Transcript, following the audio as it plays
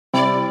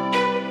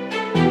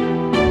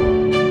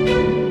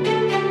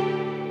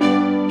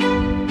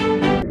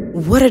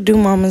What it do,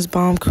 Mama's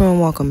Bomb crew, and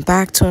welcome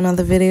back to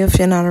another video. If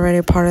you're not already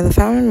a part of the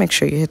family, make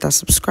sure you hit that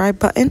subscribe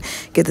button,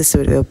 give this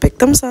video a big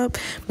thumbs up,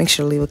 make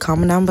sure to leave a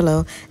comment down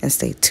below, and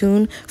stay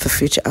tuned for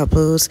future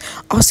uploads.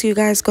 Also, you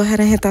guys, go ahead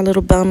and hit that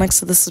little bell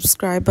next to the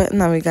subscribe button.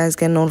 That way you guys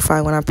get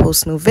notified when I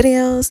post new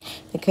videos,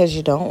 because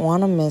you don't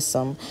want to miss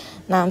them.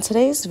 Now, in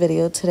today's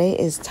video, today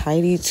is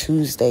Tidy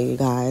Tuesday, you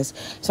guys.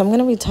 So I'm going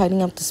to be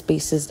tidying up the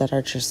spaces that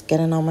are just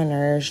getting on my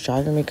nerves,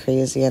 driving me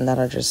crazy, and that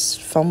are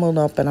just fumbled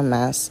up in a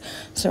mess.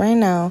 So right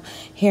now,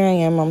 here I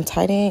am. I'm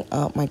tidying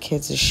up my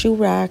kids' shoe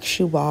rack,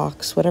 shoe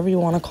box, whatever you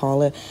want to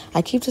call it.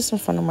 I keep this in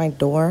front of my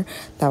door.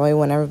 That way,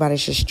 when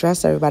everybody's just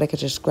dressed, everybody could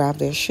just grab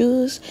their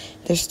shoes.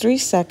 There's 3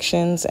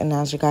 sections, and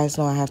as you guys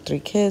know, I have 3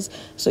 kids.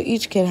 So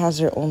each kid has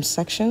their own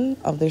section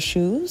of their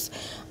shoes.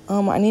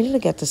 I needed to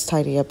get this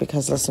tidy up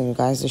because, listen, you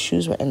guys, the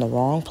shoes were in the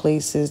wrong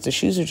places. The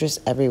shoes were just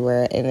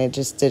everywhere, and it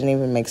just didn't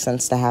even make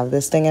sense to have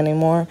this thing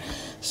anymore.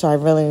 So I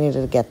really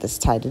needed to get this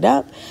tidied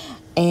up.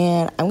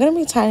 And I'm going to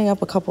be tidying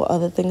up a couple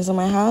other things in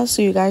my house.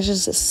 So you guys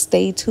just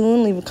stay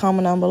tuned, leave a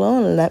comment down below,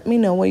 and let me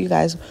know what you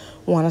guys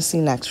want to see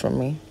next from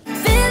me.